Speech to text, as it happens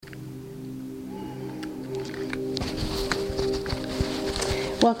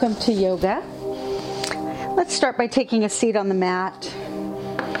Welcome to yoga. Let's start by taking a seat on the mat.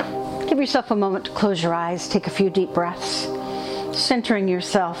 Give yourself a moment to close your eyes, take a few deep breaths, centering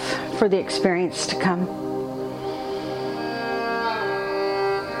yourself for the experience to come.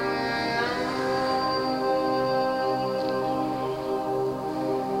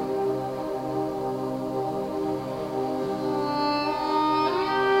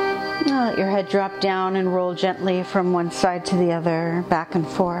 Now let your head drop down and roll gently from one side to the other, back and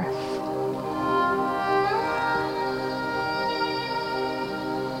forth.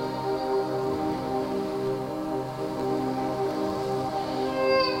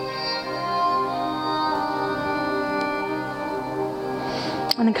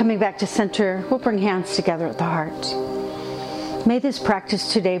 And then coming back to center, we'll bring hands together at the heart. May this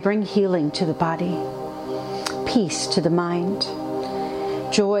practice today bring healing to the body, peace to the mind,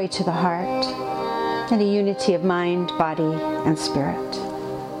 joy to the heart, and a unity of mind, body, and spirit.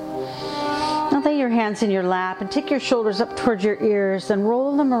 Now lay your hands in your lap and take your shoulders up towards your ears and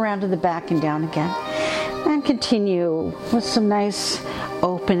roll them around to the back and down again. And continue with some nice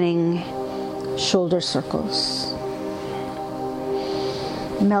opening shoulder circles.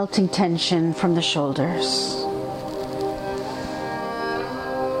 Melting tension from the shoulders.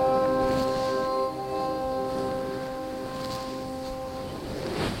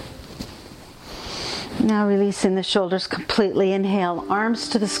 Now releasing the shoulders completely. Inhale, arms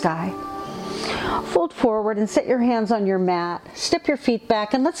to the sky. Fold forward and set your hands on your mat. Step your feet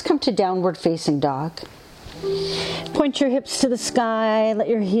back and let's come to downward facing dog. Point your hips to the sky. Let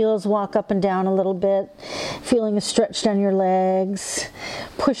your heels walk up and down a little bit. Feeling a stretch down your legs.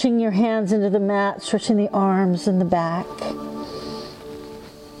 Pushing your hands into the mat, stretching the arms and the back.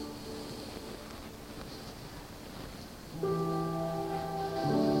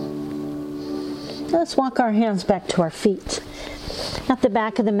 Let's walk our hands back to our feet. At the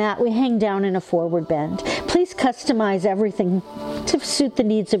back of the mat, we hang down in a forward bend. Please customize everything to suit the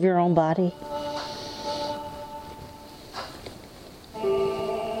needs of your own body.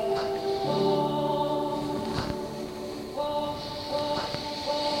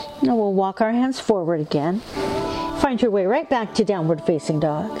 Now we'll walk our hands forward again. Find your way right back to downward facing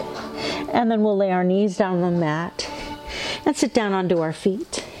dog. And then we'll lay our knees down on the mat and sit down onto our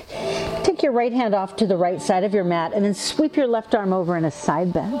feet. Take your right hand off to the right side of your mat and then sweep your left arm over in a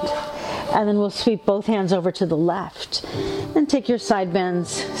side bend. And then we'll sweep both hands over to the left. And take your side bends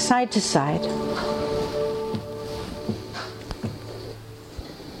side to side.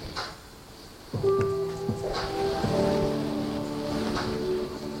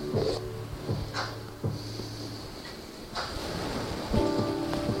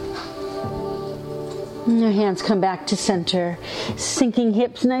 And your hands come back to center, sinking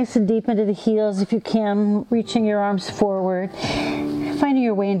hips nice and deep into the heels if you can, reaching your arms forward, finding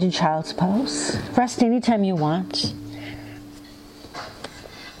your way into child's pose. Rest anytime you want.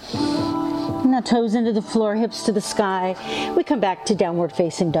 Now toes into the floor, hips to the sky. We come back to downward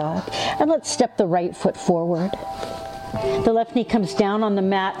facing dog. And let's step the right foot forward. The left knee comes down on the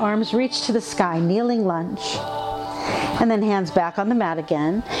mat, arms reach to the sky, kneeling lunge. And then hands back on the mat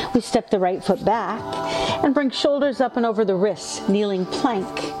again. We step the right foot back and bring shoulders up and over the wrists, kneeling plank.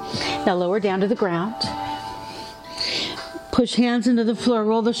 Now lower down to the ground. Push hands into the floor,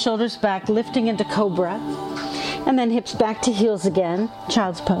 roll the shoulders back, lifting into cobra. And then hips back to heels again,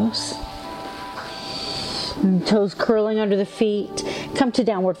 child's pose. And toes curling under the feet. Come to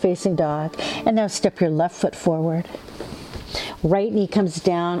downward facing dog. And now step your left foot forward. Right knee comes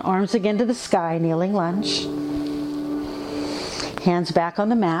down, arms again to the sky, kneeling lunge. Hands back on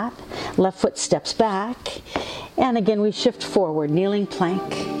the mat, left foot steps back, and again we shift forward, kneeling plank,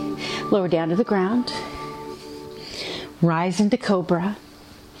 lower down to the ground, rise into cobra,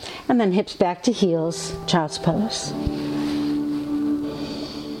 and then hips back to heels, child's pose.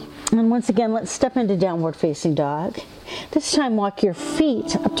 And once again, let's step into downward facing dog. This time walk your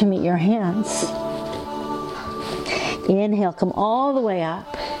feet up to meet your hands. Inhale, come all the way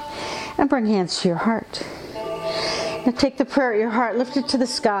up, and bring hands to your heart. Now take the prayer at your heart, lift it to the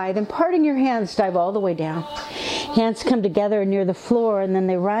sky, then parting your hands, dive all the way down. Hands come together near the floor and then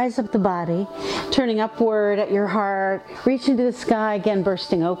they rise up the body, turning upward at your heart, reaching to the sky, again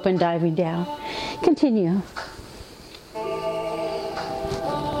bursting open, diving down. Continue.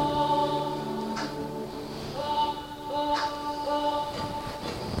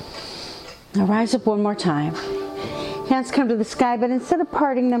 Now rise up one more time. Hands come to the sky, but instead of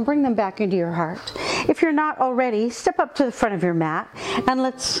parting them, bring them back into your heart. If you're not already, step up to the front of your mat and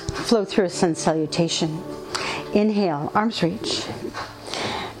let's flow through a sun salutation. Inhale, arms reach.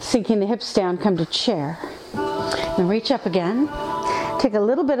 Sinking the hips down, come to chair. Then reach up again. Take a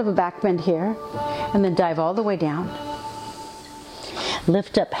little bit of a back bend here, and then dive all the way down.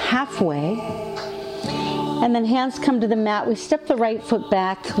 Lift up halfway, and then hands come to the mat. We step the right foot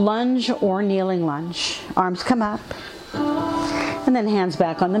back, lunge or kneeling lunge. Arms come up, and then hands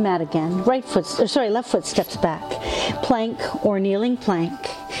back on the mat again. Left foot steps back. Plank or kneeling plank.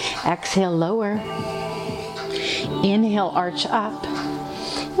 Exhale, lower. Inhale, arch up.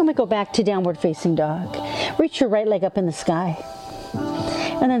 And we go back to downward facing dog. Reach your right leg up in the sky.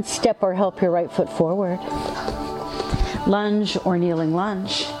 And then step or help your right foot forward. Lunge or kneeling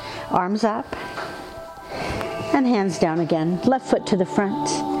lunge. Arms up. And hands down again. Left foot to the front.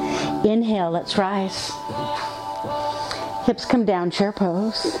 Inhale, let's rise. Hips come down, chair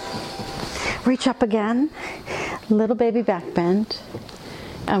pose. Reach up again. Little baby back bend.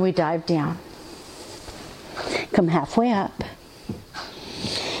 And we dive down. Come halfway up.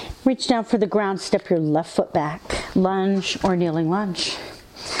 Reach down for the ground, step your left foot back. Lunge or kneeling lunge.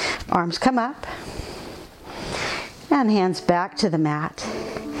 Arms come up. And hands back to the mat.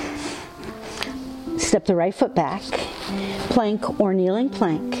 Step the right foot back. Plank or kneeling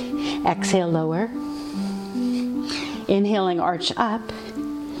plank. Exhale, lower. Inhaling, arch up.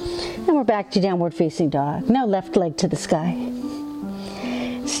 And we're back to downward facing dog. Now left leg to the sky.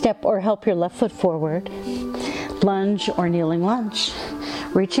 Step or help your left foot forward. Lunge or kneeling lunge.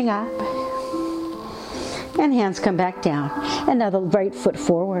 Reaching up. And hands come back down. And now the right foot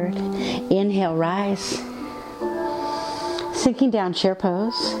forward. Inhale, rise. Sinking down, chair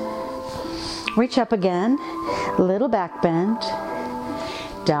pose. Reach up again. Little back bend.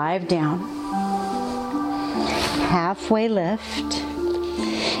 Dive down. Halfway lift.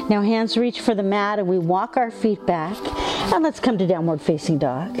 Now hands reach for the mat and we walk our feet back. And let's come to downward facing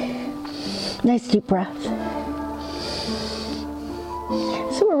dog. Nice deep breath.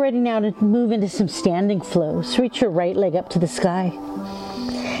 So we're ready now to move into some standing flows. Reach your right leg up to the sky.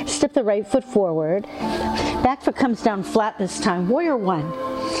 Step the right foot forward. Back foot comes down flat this time. Warrior one.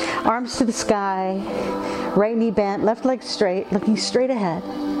 Arms to the sky. Right knee bent, left leg straight, looking straight ahead.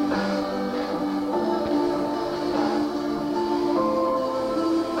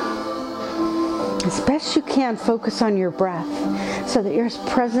 As best you can, focus on your breath so that you're as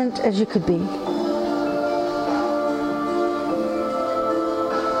present as you could be.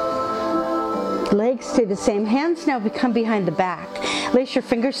 Legs stay the same. Hands now become behind the back. Lace your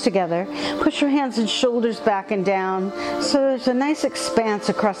fingers together. Push your hands and shoulders back and down so there's a nice expanse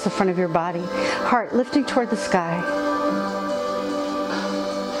across the front of your body. Heart lifting toward the sky.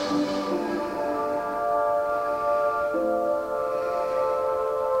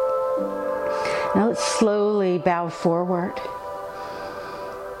 Now let's slowly bow forward.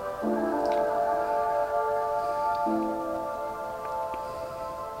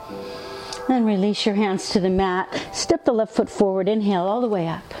 And release your hands to the mat. Step the left foot forward. Inhale all the way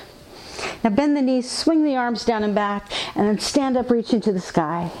up. Now bend the knees, swing the arms down and back, and then stand up reaching to the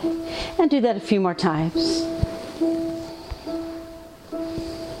sky. And do that a few more times.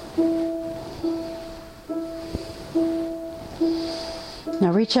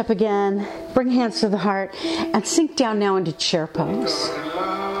 Now reach up again, bring hands to the heart, and sink down now into chair pose.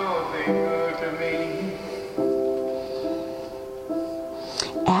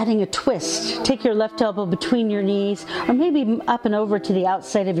 Adding a twist. Take your left elbow between your knees, or maybe up and over to the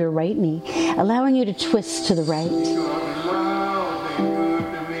outside of your right knee, allowing you to twist to the right.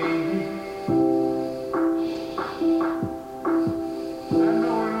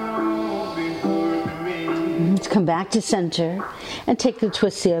 Let's come back to center and take the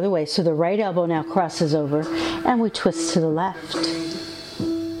twist the other way. So the right elbow now crosses over and we twist to the left.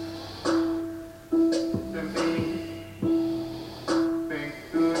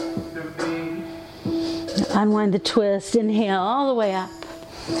 Unwind the twist, inhale all the way up.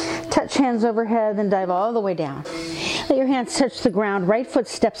 Touch hands overhead, then dive all the way down. Let your hands touch the ground, right foot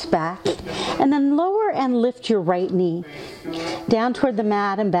steps back, and then lower and lift your right knee. Down toward the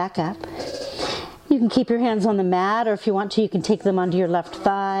mat and back up. You can keep your hands on the mat, or if you want to, you can take them onto your left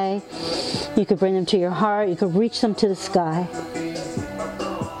thigh. You could bring them to your heart, you could reach them to the sky.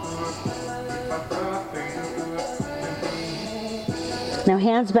 Now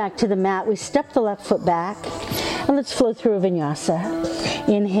hands back to the mat. We step the left foot back and let's flow through a vinyasa.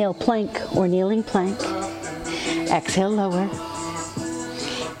 Inhale, plank or kneeling plank. Exhale, lower.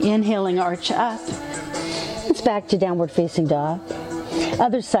 Inhaling, arch up. It's back to downward facing dog.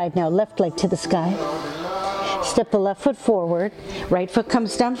 Other side now, left leg to the sky. Step the left foot forward. Right foot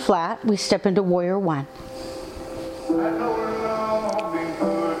comes down flat. We step into warrior one.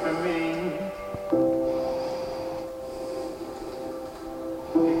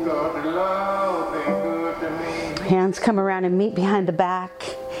 Hands come around and meet behind the back.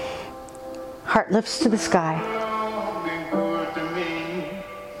 Heart lifts to the sky.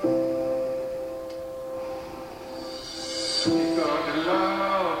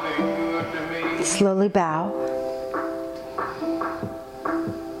 Slowly bow.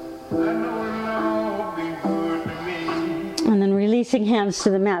 And then releasing hands to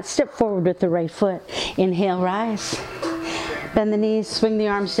the mat, step forward with the right foot. Inhale, rise. Bend the knees, swing the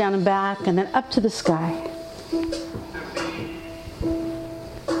arms down and back, and then up to the sky.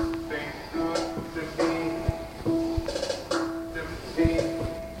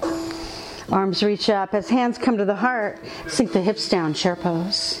 Arms reach up. As hands come to the heart, sink the hips down, chair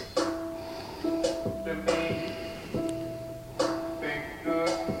pose.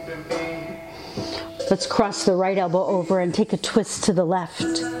 Let's cross the right elbow over and take a twist to the left.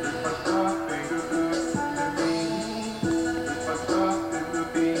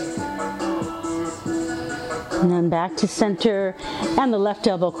 And then back to center, and the left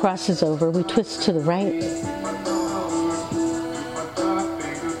elbow crosses over. We twist to the right.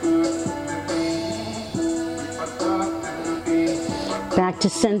 Back to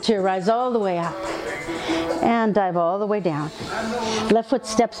center, rise all the way up. And dive all the way down. Left foot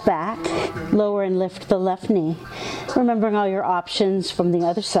steps back, lower and lift the left knee. Remembering all your options from the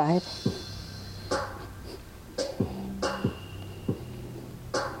other side.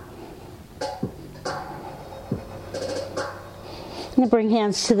 And bring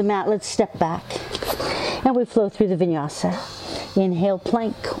hands to the mat, let's step back. And we flow through the vinyasa. Inhale,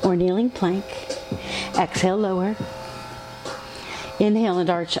 plank or kneeling plank. Exhale, lower. Inhale and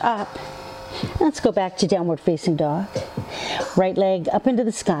arch up. Let's go back to downward facing dog. Right leg up into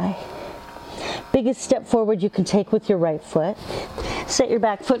the sky. Biggest step forward you can take with your right foot. Set your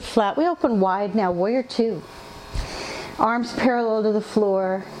back foot flat. We open wide now, warrior two. Arms parallel to the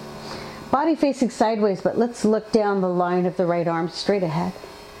floor. Body facing sideways, but let's look down the line of the right arm straight ahead.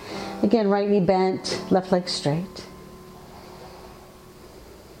 Again, right knee bent, left leg straight.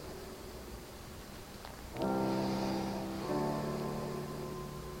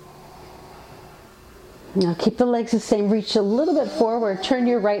 Now keep the legs the same, reach a little bit forward, turn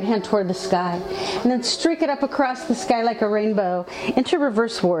your right hand toward the sky, and then streak it up across the sky like a rainbow into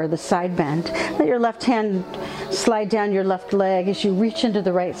reverse warrior, the side bend. Let your left hand slide down your left leg as you reach into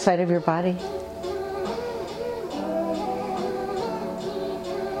the right side of your body.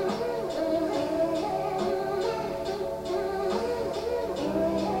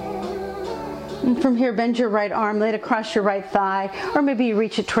 And from here, bend your right arm, lay it across your right thigh, or maybe you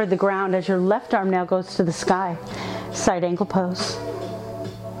reach it toward the ground as your left arm now goes to the sky. Side ankle pose.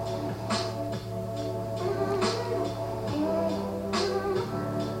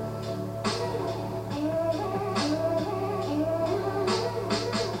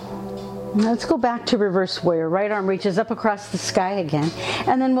 Now let's go back to reverse warrior. Right arm reaches up across the sky again.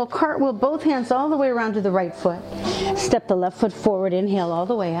 And then we'll cartwheel both hands all the way around to the right foot. Step the left foot forward, inhale all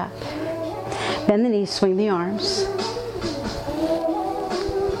the way up. Bend the knees, swing the arms.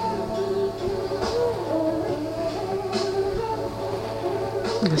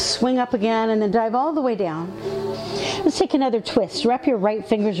 Swing up again and then dive all the way down. Let's take another twist. Wrap your right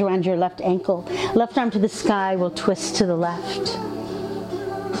fingers around your left ankle. Left arm to the sky, we'll twist to the left.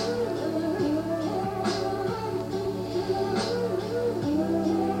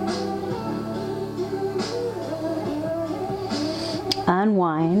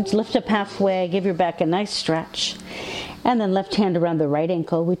 Unwind, lift up halfway, give your back a nice stretch. And then left hand around the right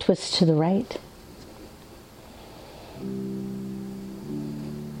ankle, we twist to the right.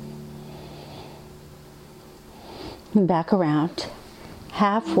 And back around,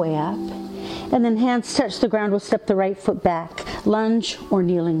 halfway up. And then hands touch the ground, we'll step the right foot back. Lunge or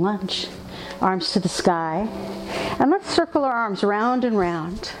kneeling lunge. Arms to the sky. And let's circle our arms round and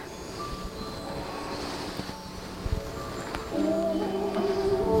round.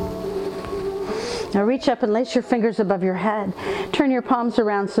 Now reach up and lace your fingers above your head. Turn your palms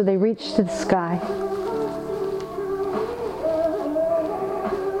around so they reach to the sky.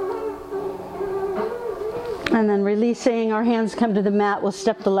 And then releasing, our hands come to the mat. We'll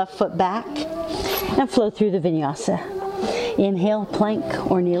step the left foot back and flow through the vinyasa. Inhale, plank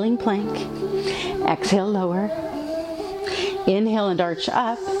or kneeling plank. Exhale, lower. Inhale and arch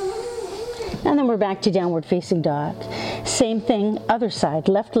up. And then we're back to downward facing dog. Same thing, other side,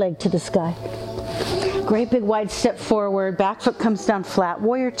 left leg to the sky. Great big wide step forward, back foot comes down flat,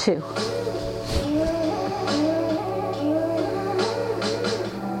 warrior two.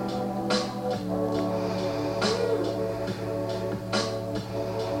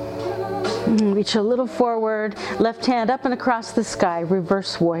 Reach a little forward, left hand up and across the sky,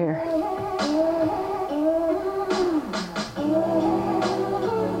 reverse warrior.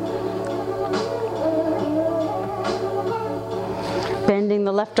 Bending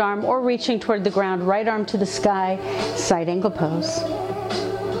the left arm or reaching toward the ground, right arm to the sky, side angle pose.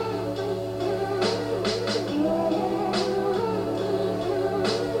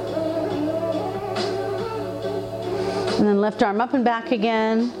 And then left arm up and back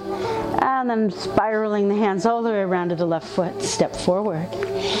again. And then spiraling the hands all the way around to the left foot. Step forward.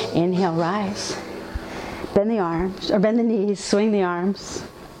 Inhale, rise. Bend the arms, or bend the knees, swing the arms.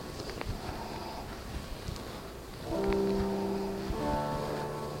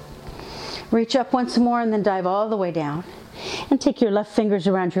 Reach up once more and then dive all the way down. And take your left fingers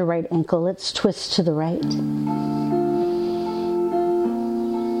around your right ankle. Let's twist to the right.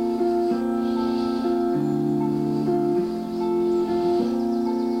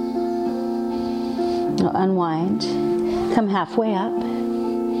 Now unwind. Come halfway up.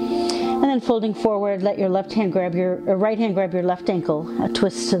 And then folding forward, let your left hand grab your right hand grab your left ankle. A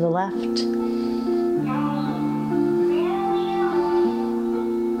twist to the left.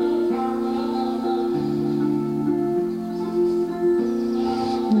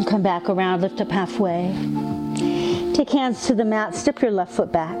 Come back around, lift up halfway. Take hands to the mat, step your left foot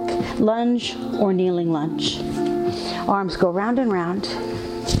back. Lunge or kneeling lunge. Arms go round and round.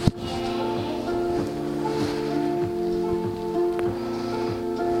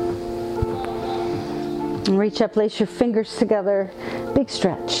 And reach up, lace your fingers together. Big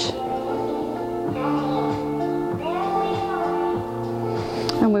stretch.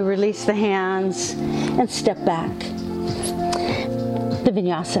 And we release the hands and step back. The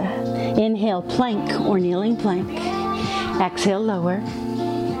vinyasa. Inhale, plank or kneeling plank. Exhale, lower.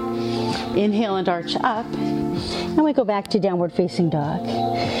 Inhale and arch up. And we go back to downward facing dog.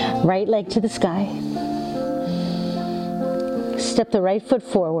 Right leg to the sky. Step the right foot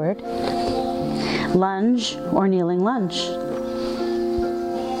forward. Lunge or kneeling lunge.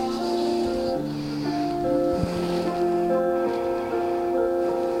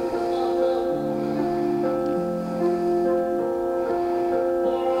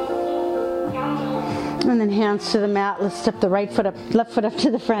 And then hands to the mat. Let's step the right foot up, left foot up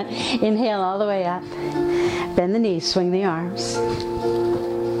to the front. Inhale all the way up. Bend the knees, swing the arms.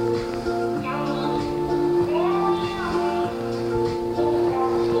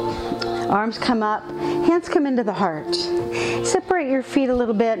 Arms come up, hands come into the heart. Separate your feet a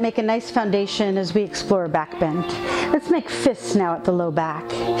little bit, make a nice foundation as we explore a back bend. Let's make fists now at the low back.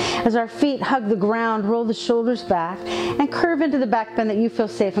 As our feet hug the ground, roll the shoulders back, and curve into the back bend that you feel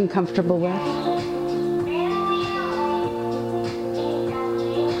safe and comfortable with.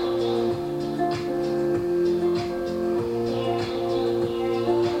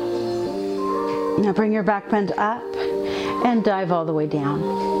 Now bring your back bend up and dive all the way down.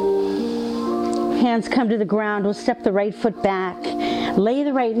 Hands come to the ground. We'll step the right foot back. Lay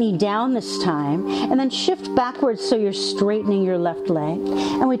the right knee down this time and then shift backwards so you're straightening your left leg.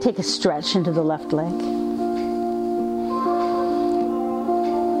 And we take a stretch into the left leg.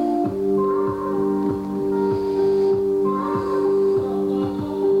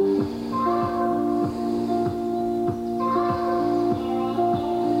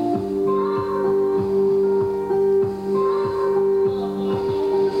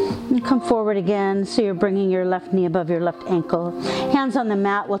 Come forward again, so you're bringing your left knee above your left ankle. Hands on the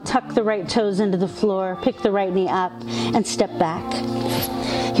mat, we'll tuck the right toes into the floor, pick the right knee up, and step back.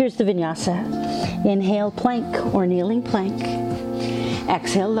 Here's the vinyasa. Inhale, plank or kneeling plank.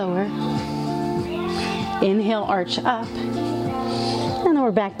 Exhale, lower. Inhale, arch up. And then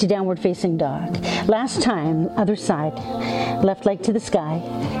we're back to downward facing dog. Last time, other side. Left leg to the sky.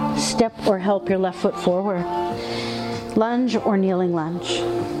 Step or help your left foot forward. Lunge or kneeling lunge.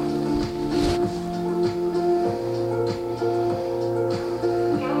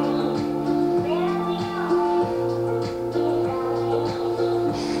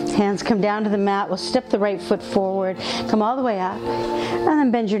 Hands come down to the mat. We'll step the right foot forward. Come all the way up. And then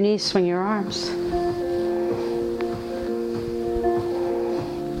bend your knees, swing your arms.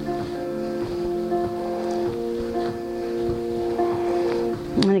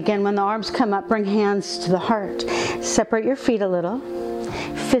 And again, when the arms come up, bring hands to the heart. Separate your feet a little.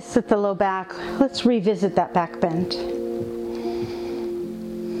 Fists at the low back. Let's revisit that back bend.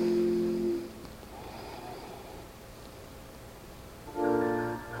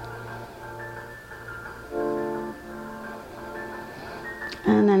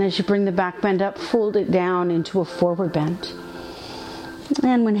 And then as you bring the back bend up, fold it down into a forward bend.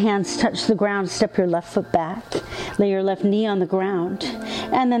 And when hands touch the ground, step your left foot back. Lay your left knee on the ground.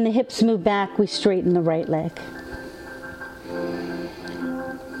 And then the hips move back, we straighten the right leg.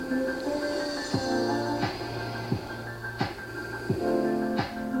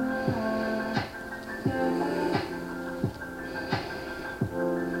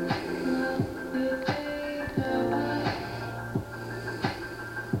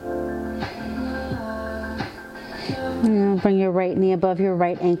 bring your right knee above your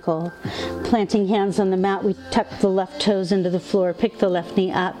right ankle. Planting hands on the mat, we tuck the left toes into the floor, pick the left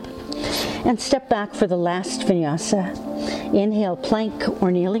knee up, and step back for the last vinyasa. Inhale, plank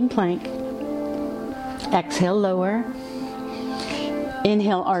or kneeling plank. Exhale, lower.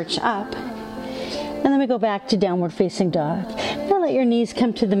 Inhale, arch up. And then we go back to downward facing dog. Now let your knees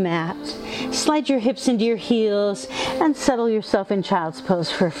come to the mat. Slide your hips into your heels and settle yourself in child's pose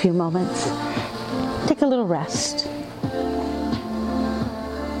for a few moments. Take a little rest.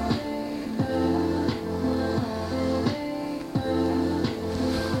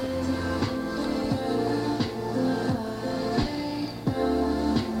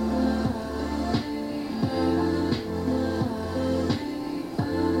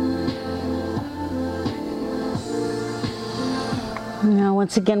 Now,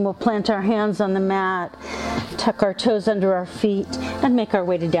 once again, we'll plant our hands on the mat, tuck our toes under our feet, and make our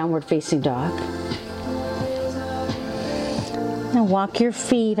way to downward facing dog. Now, walk your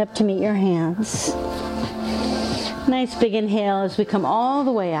feet up to meet your hands. Nice big inhale as we come all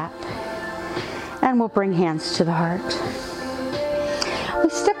the way up. And we'll bring hands to the heart. We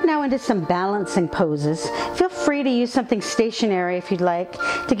step now into some balancing poses. Feel free to use something stationary if you'd like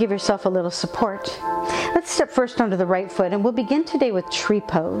to give yourself a little support. Let's step first onto the right foot, and we'll begin today with tree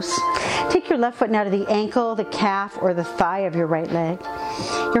pose. Take your left foot now to the ankle, the calf, or the thigh of your right leg.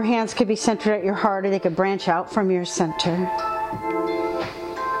 Your hands could be centered at your heart, or they could branch out from your center.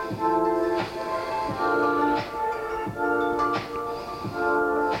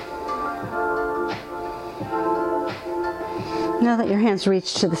 Now let your hands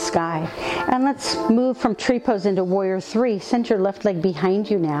reach to the sky. And let's move from tree pose into warrior three. Send your left leg behind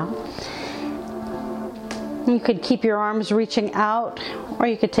you now. You could keep your arms reaching out, or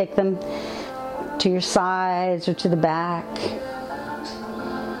you could take them to your sides or to the back.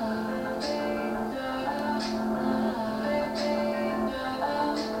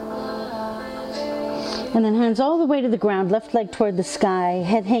 And then hands all the way to the ground, left leg toward the sky,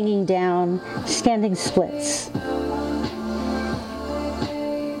 head hanging down, standing splits.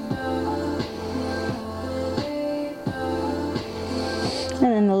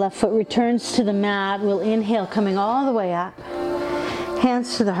 And then the left foot returns to the mat. We'll inhale, coming all the way up.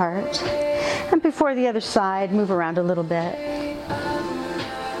 Hands to the heart. And before the other side, move around a little bit.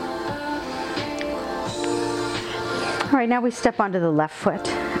 All right, now we step onto the left foot.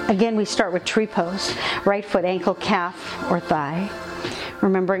 Again, we start with tree pose. Right foot, ankle, calf, or thigh.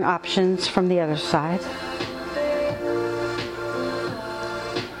 Remembering options from the other side.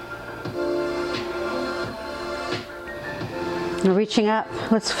 Now reaching up,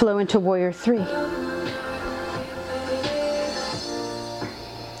 let's flow into warrior three.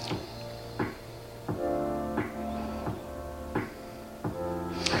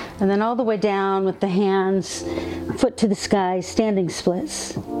 And then all the way down with the hands, foot to the sky, standing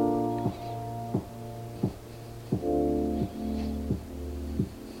splits.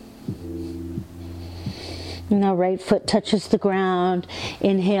 Now right foot touches the ground.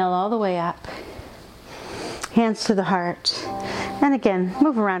 Inhale all the way up. Hands to the heart. And again,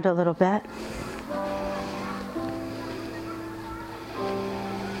 move around a little bit.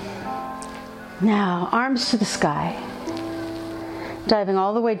 Now, arms to the sky. Diving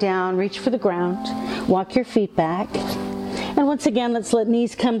all the way down, reach for the ground. Walk your feet back. And once again, let's let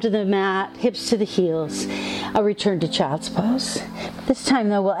knees come to the mat, hips to the heels. A return to child's pose. This time,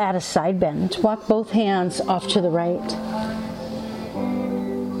 though, we'll add a side bend. Walk both hands off to the right.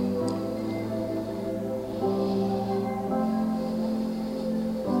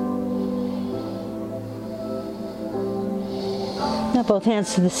 Now both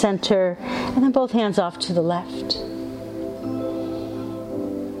hands to the center, and then both hands off to the left.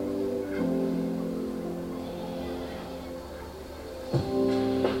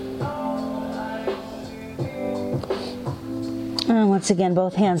 And once again,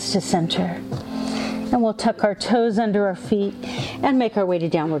 both hands to center. And we'll tuck our toes under our feet and make our way to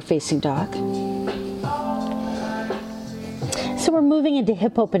downward facing dog. So we're moving into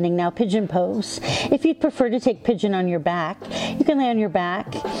hip opening now, pigeon pose. If you'd prefer to take pigeon on your back, you can lay on your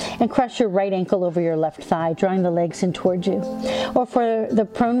back and cross your right ankle over your left thigh, drawing the legs in toward you. Or for the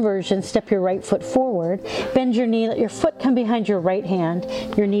prone version, step your right foot forward, bend your knee, let your foot come behind your right hand,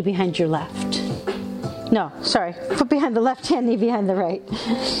 your knee behind your left. No, sorry, foot behind the left hand, knee behind the right.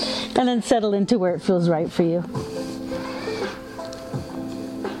 And then settle into where it feels right for you.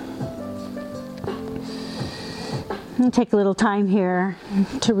 And take a little time here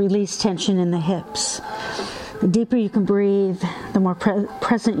to release tension in the hips. The deeper you can breathe, the more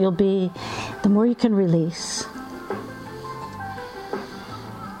present you'll be, the more you can release.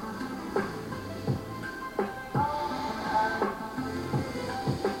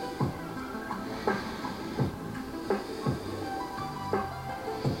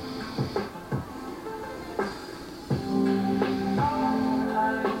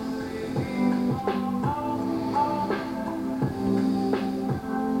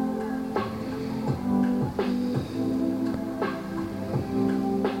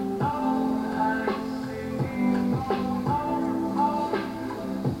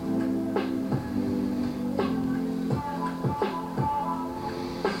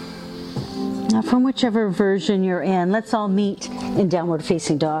 Now, from whichever version you're in, let's all meet in downward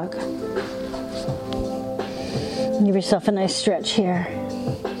facing dog. Give yourself a nice stretch here.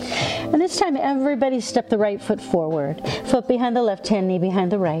 And this time, everybody step the right foot forward. Foot behind the left hand, knee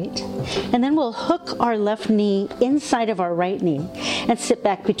behind the right. And then we'll hook our left knee inside of our right knee and sit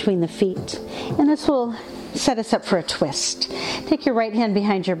back between the feet. And this will set us up for a twist. Take your right hand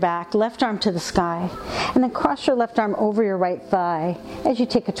behind your back, left arm to the sky, and then cross your left arm over your right thigh as you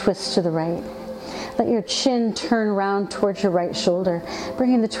take a twist to the right. Let your chin turn around towards your right shoulder,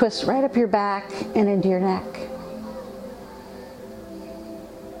 bringing the twist right up your back and into your neck.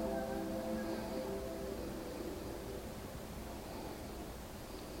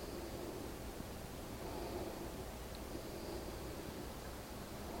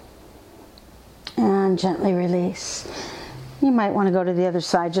 And gently release. You might want to go to the other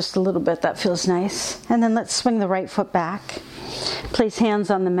side just a little bit. That feels nice. And then let's swing the right foot back. Place hands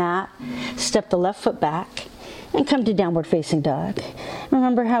on the mat. Step the left foot back. And come to downward facing dog.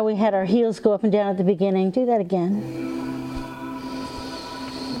 Remember how we had our heels go up and down at the beginning? Do that again.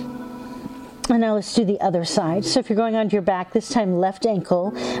 And now let's do the other side. So if you're going onto your back, this time left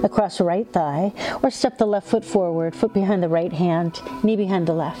ankle across the right thigh. Or step the left foot forward. Foot behind the right hand. Knee behind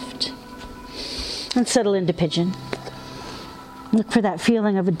the left. And settle into pigeon. Look for that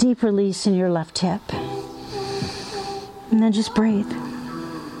feeling of a deep release in your left hip. And then just breathe.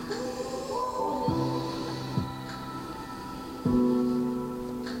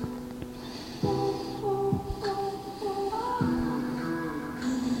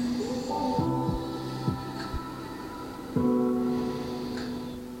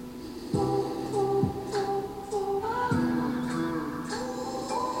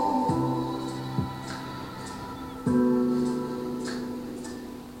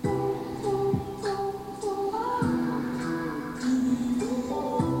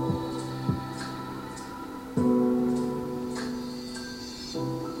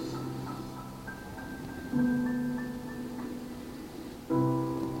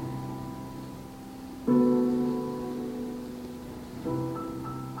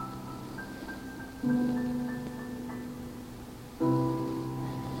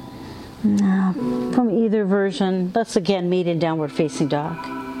 Now, from either version, let's again meet in downward facing dog.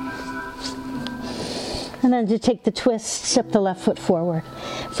 And then to take the twist, step the left foot forward.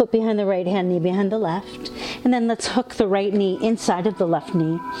 Foot behind the right hand, knee behind the left. And then let's hook the right knee inside of the left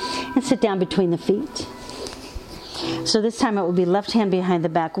knee and sit down between the feet. So this time it will be left hand behind the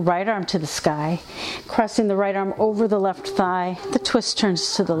back, right arm to the sky, crossing the right arm over the left thigh. The twist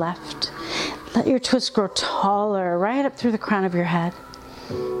turns to the left. Let your twist grow taller, right up through the crown of your head.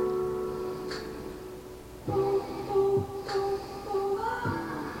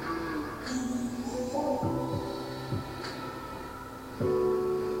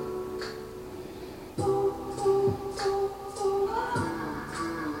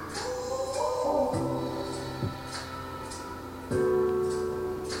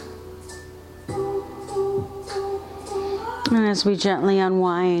 And as we gently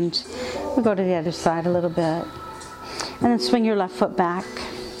unwind, we'll go to the other side a little bit. And then swing your left foot back.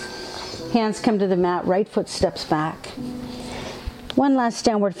 Hands come to the mat, right foot steps back. One last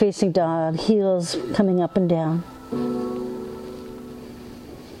downward facing dog, heels coming up and down.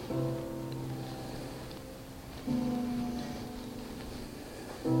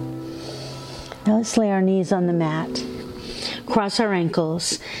 Now let's lay our knees on the mat. Cross our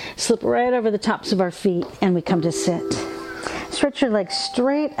ankles, slip right over the tops of our feet, and we come to sit. Stretch your legs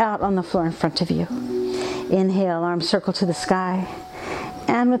straight out on the floor in front of you. Inhale, arms circle to the sky.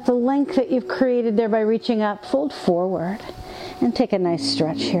 And with the length that you've created there by reaching up, fold forward and take a nice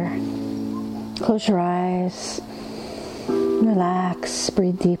stretch here. Close your eyes. Relax,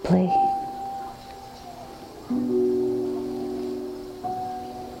 breathe deeply.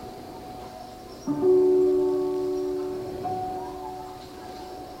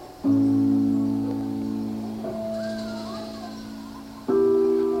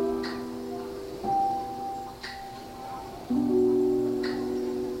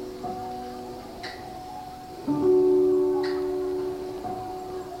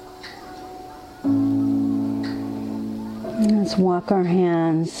 Let's walk our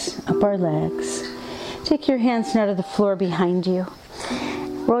hands up our legs. Take your hands now to the floor behind you.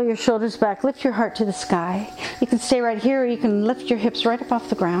 Roll your shoulders back, lift your heart to the sky. You can stay right here or you can lift your hips right up off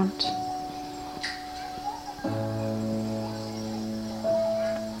the ground.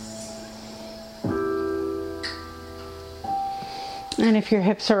 And if your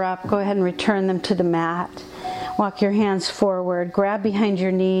hips are up, go ahead and return them to the mat. Walk your hands forward, grab behind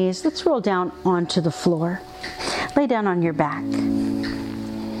your knees. Let's roll down onto the floor. Lay down on your back.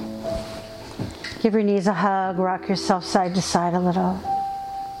 Give your knees a hug, rock yourself side to side a little.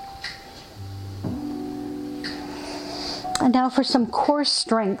 And now for some core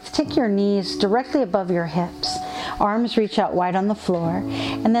strength, take your knees directly above your hips. Arms reach out wide on the floor.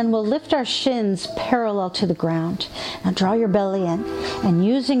 And then we'll lift our shins parallel to the ground. Now draw your belly in. And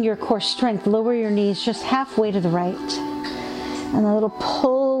using your core strength, lower your knees just halfway to the right. And a little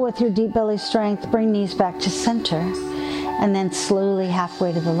pull with your deep belly strength. Bring knees back to center. And then slowly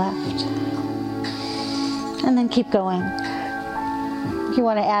halfway to the left. And then keep going. If you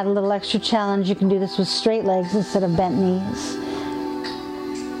want to add a little extra challenge, you can do this with straight legs instead of bent knees.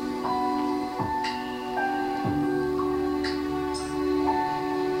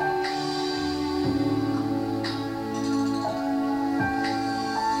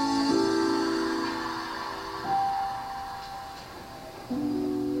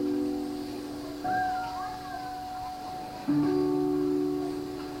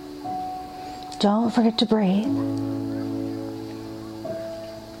 Don't forget to breathe.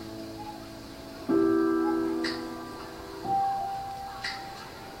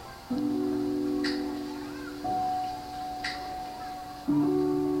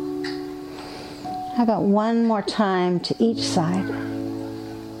 How about one more time to each side?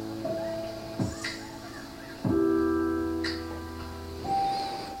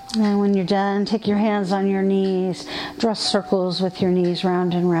 And when you're done, take your hands on your knees. Draw circles with your knees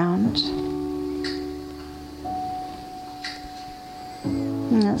round and round.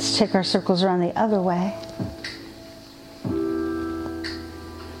 And let's take our circles around the other way.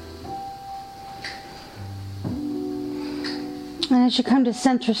 And as you come to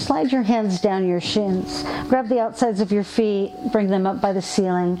center, slide your hands down your shins. Grab the outsides of your feet, bring them up by the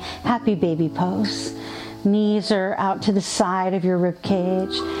ceiling. Happy baby pose. Knees are out to the side of your rib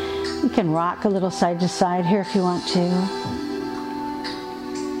cage. You can rock a little side to side here if you want to.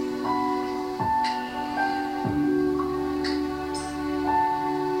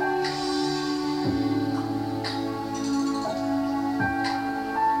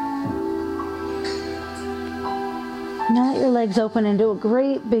 Now let your legs open into a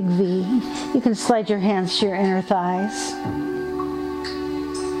great big V. You can slide your hands to your inner thighs.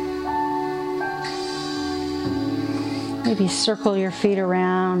 Maybe circle your feet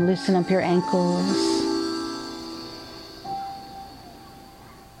around, loosen up your ankles.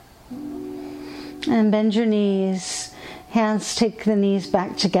 And bend your knees. Hands take the knees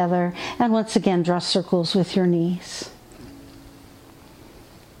back together. And once again, draw circles with your knees.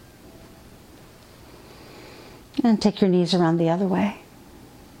 And take your knees around the other way.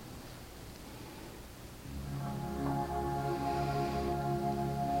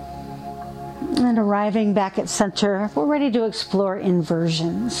 And arriving back at center, we're ready to explore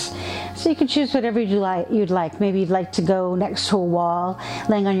inversions. So you can choose whatever you'd like. Maybe you'd like to go next to a wall,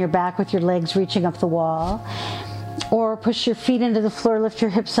 laying on your back with your legs reaching up the wall. Or push your feet into the floor, lift your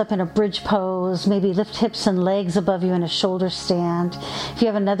hips up in a bridge pose. Maybe lift hips and legs above you in a shoulder stand. If you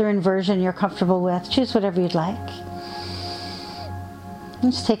have another inversion you're comfortable with, choose whatever you'd like.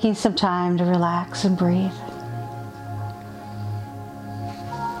 Just taking some time to relax and breathe.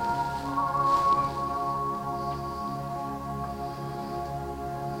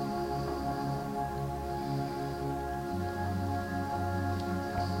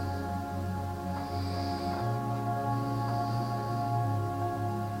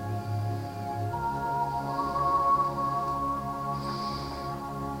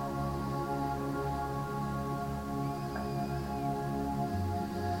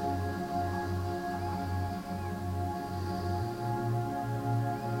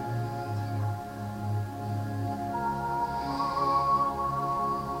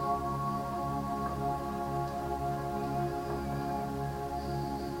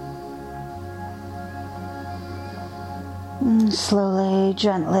 Slowly,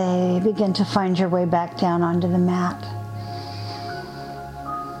 gently begin to find your way back down onto the mat.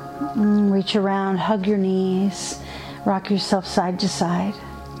 Reach around, hug your knees, rock yourself side to side.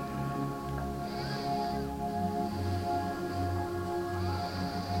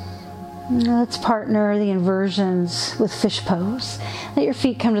 Now let's partner the inversions with fish pose. Let your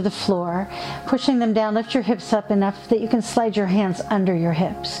feet come to the floor. Pushing them down, lift your hips up enough that you can slide your hands under your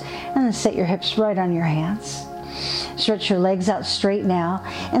hips. And then set your hips right on your hands. Stretch your legs out straight now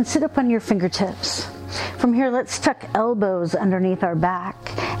and sit up on your fingertips. From here, let's tuck elbows underneath our back.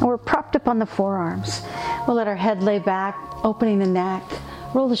 And we're propped up on the forearms. We'll let our head lay back, opening the neck.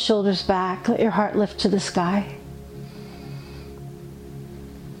 Roll the shoulders back. Let your heart lift to the sky.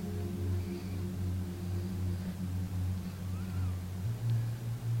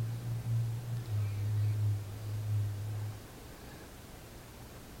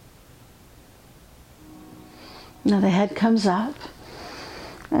 Now the head comes up,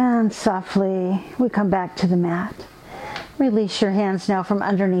 and softly we come back to the mat. Release your hands now from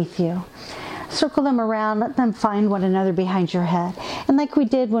underneath you. Circle them around, let them find one another behind your head. And like we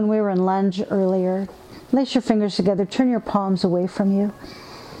did when we were in lunge earlier, lace your fingers together, turn your palms away from you.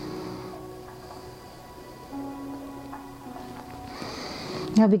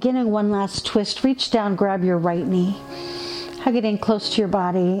 Now beginning one last twist, reach down, grab your right knee. Hug it in close to your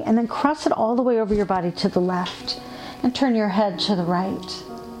body, and then cross it all the way over your body to the left. And turn your head to the right.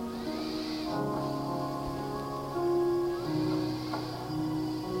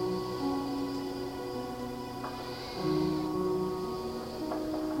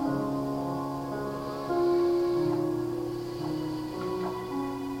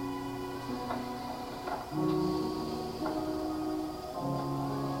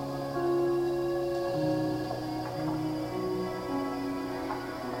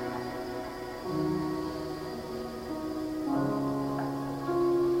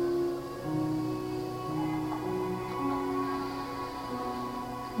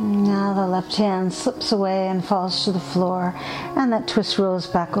 Now the left hand slips away and falls to the floor, and that twist rolls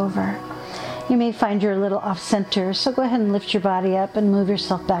back over. You may find you're a little off center, so go ahead and lift your body up and move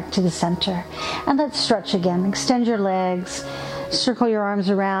yourself back to the center. And let's stretch again. Extend your legs, circle your arms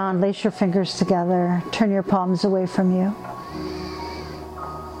around, lace your fingers together, turn your palms away from you.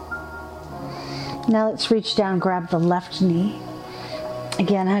 Now let's reach down, grab the left knee.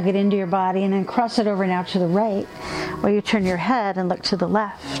 Again, hug it into your body and then cross it over now to the right, while you turn your head and look to the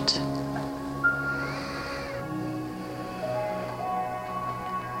left.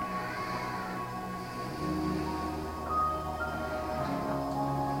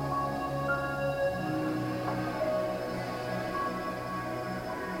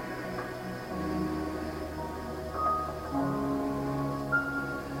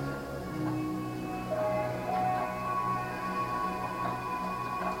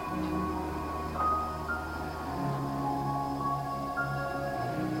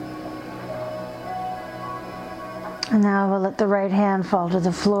 And now we'll let the right hand fall to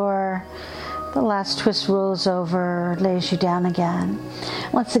the floor. The last twist rolls over, lays you down again.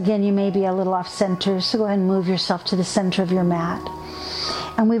 Once again, you may be a little off center, so go ahead and move yourself to the center of your mat.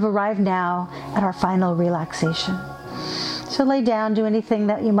 And we've arrived now at our final relaxation. So lay down, do anything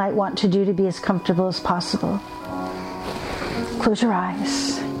that you might want to do to be as comfortable as possible. Close your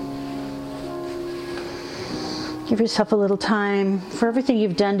eyes. Give yourself a little time for everything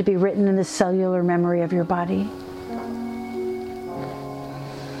you've done to be written in the cellular memory of your body.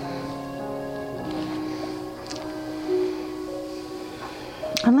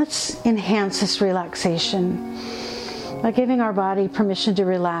 And let's enhance this relaxation by giving our body permission to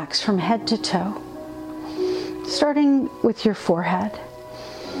relax from head to toe. Starting with your forehead.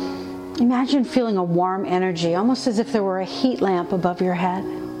 Imagine feeling a warm energy, almost as if there were a heat lamp above your head.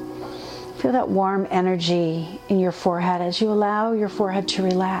 Feel that warm energy in your forehead as you allow your forehead to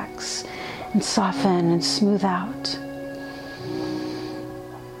relax and soften and smooth out.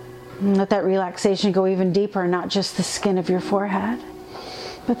 And let that relaxation go even deeper, not just the skin of your forehead,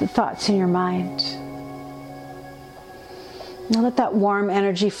 but the thoughts in your mind. Now let that warm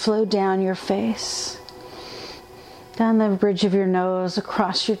energy flow down your face, down the bridge of your nose,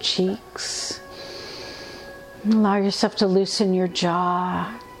 across your cheeks. And allow yourself to loosen your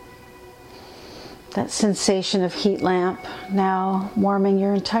jaw. That sensation of heat lamp now warming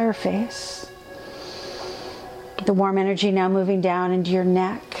your entire face. The warm energy now moving down into your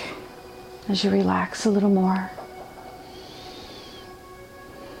neck as you relax a little more.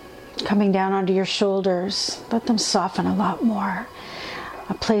 Coming down onto your shoulders, let them soften a lot more.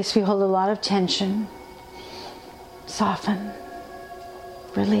 A place we hold a lot of tension. Soften.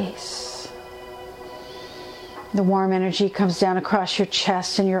 Release. The warm energy comes down across your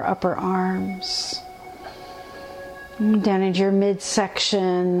chest and your upper arms. Down into your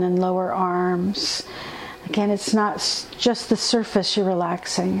midsection and lower arms. Again, it's not just the surface you're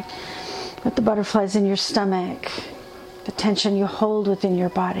relaxing, but the butterflies in your stomach, the tension you hold within your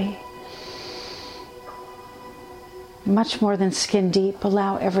body. Much more than skin deep,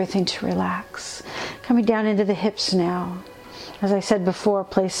 allow everything to relax. Coming down into the hips now. As I said before, a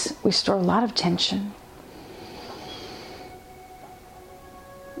place we store a lot of tension.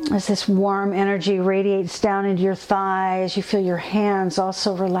 As this warm energy radiates down into your thighs, you feel your hands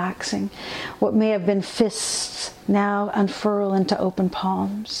also relaxing. What may have been fists now unfurl into open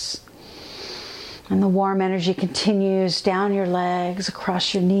palms. And the warm energy continues down your legs,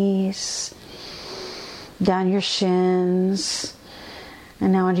 across your knees, down your shins,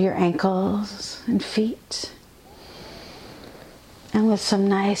 and now onto your ankles and feet. And with some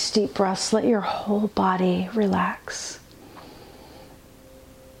nice deep breaths, let your whole body relax.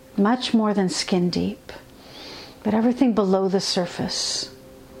 Much more than skin deep, but everything below the surface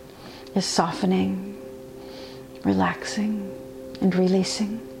is softening, relaxing, and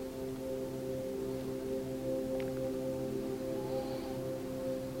releasing.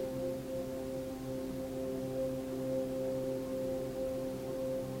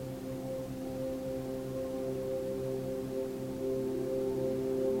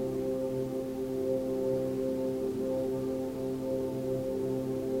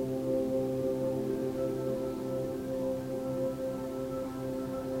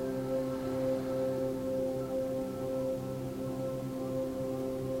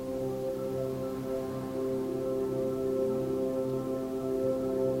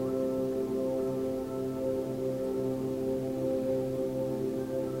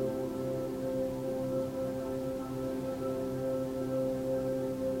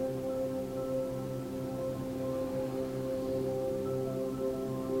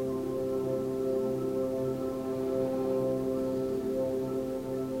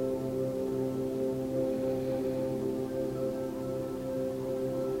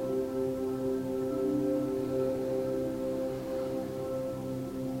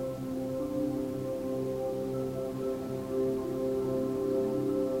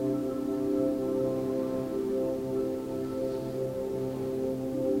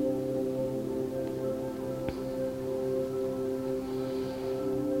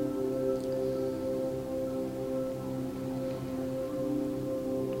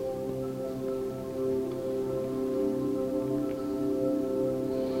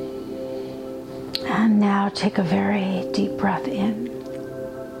 And now take a very deep breath in.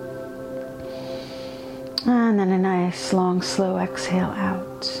 And then a nice, long, slow exhale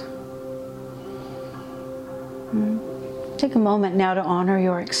out. Take a moment now to honor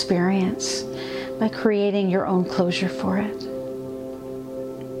your experience by creating your own closure for it.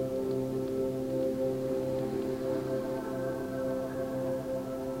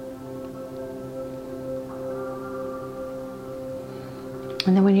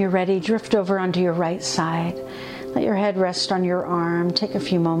 And then when you're ready, drift over onto your right side. Let your head rest on your arm. Take a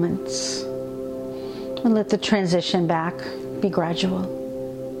few moments. And let the transition back be gradual.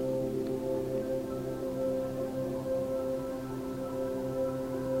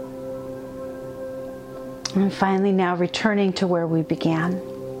 And finally now returning to where we began.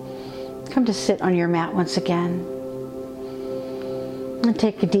 Come to sit on your mat once again. And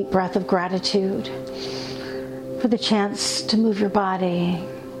take a deep breath of gratitude for the chance to move your body,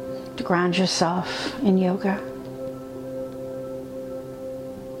 to ground yourself in yoga.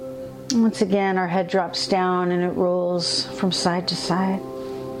 And once again, our head drops down and it rolls from side to side.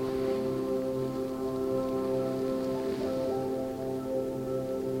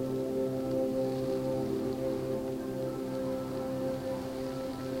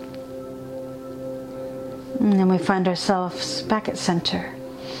 And then we find ourselves back at center.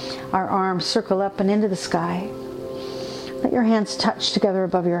 Our arms circle up and into the sky. Let your hands touch together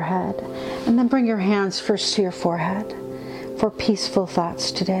above your head, and then bring your hands first to your forehead for peaceful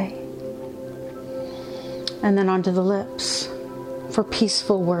thoughts today. And then onto the lips for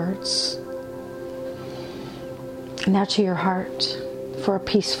peaceful words. And now to your heart for a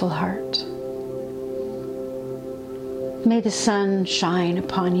peaceful heart. May the sun shine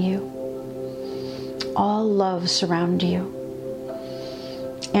upon you. All love surround you.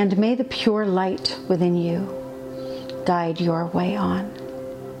 And may the pure light within you guide your way on.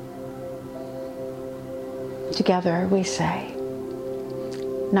 Together we say,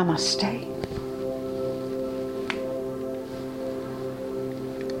 Namaste.